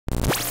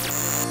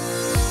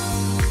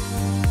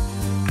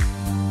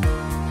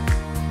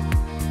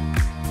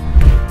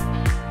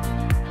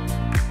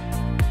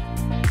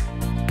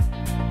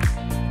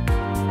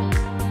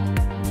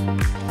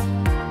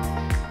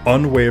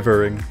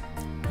Unwavering.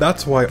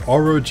 That's why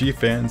ROG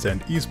fans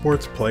and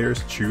esports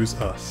players choose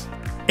us.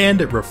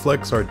 And it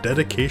reflects our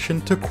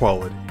dedication to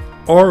quality.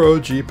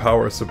 ROG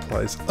power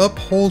supplies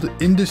uphold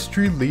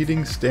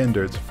industry-leading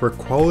standards for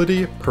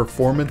quality,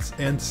 performance,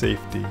 and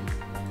safety.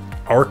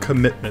 Our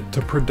commitment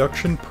to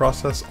production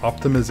process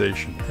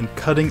optimization and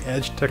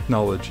cutting-edge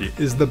technology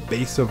is the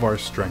base of our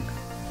strength.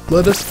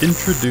 Let us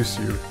introduce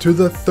you to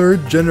the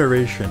third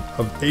generation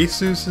of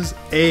ASUS's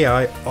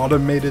AI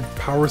automated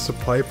power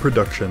supply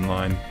production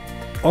line.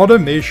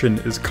 Automation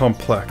is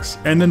complex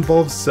and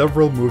involves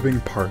several moving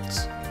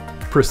parts.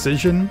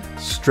 Precision,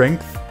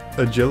 strength,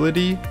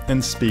 agility,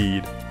 and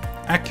speed.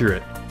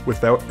 Accurate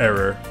without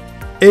error.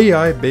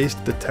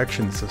 AI-based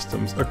detection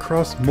systems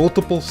across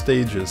multiple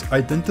stages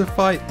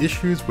identify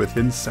issues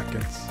within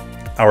seconds.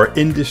 Our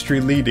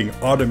industry-leading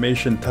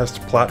automation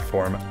test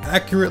platform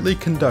accurately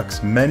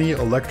conducts many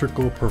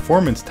electrical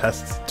performance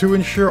tests to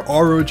ensure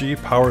ROG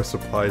power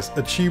supplies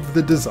achieve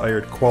the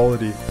desired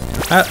quality.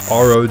 At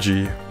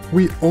ROG,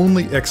 we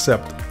only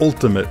accept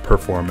ultimate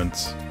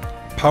performance.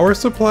 Power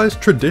supplies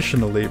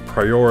traditionally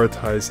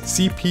prioritize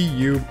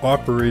CPU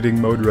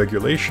operating mode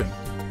regulation,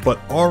 but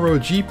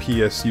ROG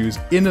PSUs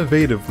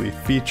innovatively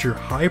feature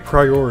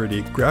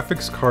high-priority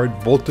graphics card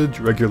voltage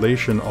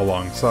regulation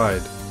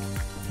alongside.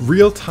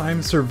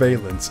 Real-time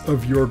surveillance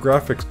of your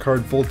graphics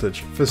card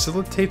voltage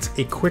facilitates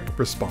a quick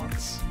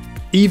response.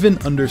 Even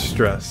under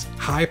stress,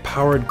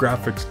 high-powered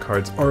graphics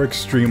cards are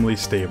extremely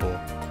stable.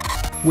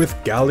 With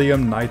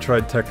gallium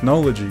nitride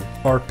technology,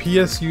 our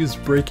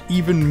PSUs break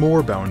even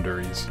more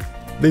boundaries.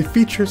 They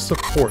feature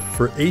support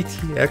for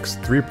ATX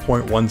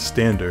 3.1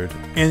 standard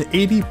and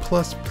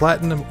 80+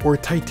 platinum or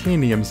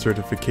titanium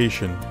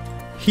certification.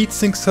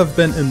 Heatsinks have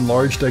been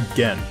enlarged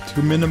again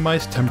to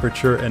minimize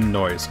temperature and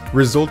noise,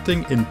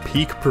 resulting in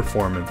peak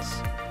performance.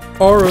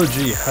 ROG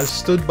has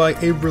stood by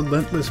a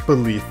relentless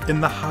belief in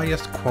the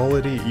highest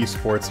quality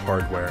esports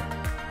hardware.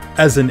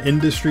 As an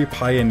industry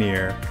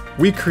pioneer,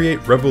 we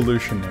create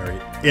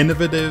revolutionary,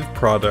 innovative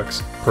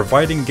products,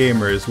 providing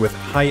gamers with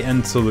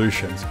high-end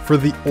solutions for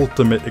the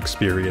ultimate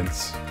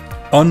experience.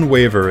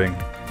 Unwavering,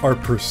 our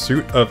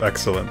pursuit of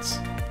excellence.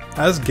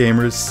 As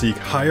gamers seek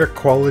higher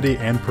quality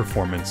and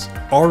performance,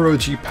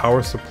 ROG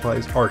power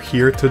supplies are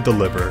here to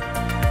deliver.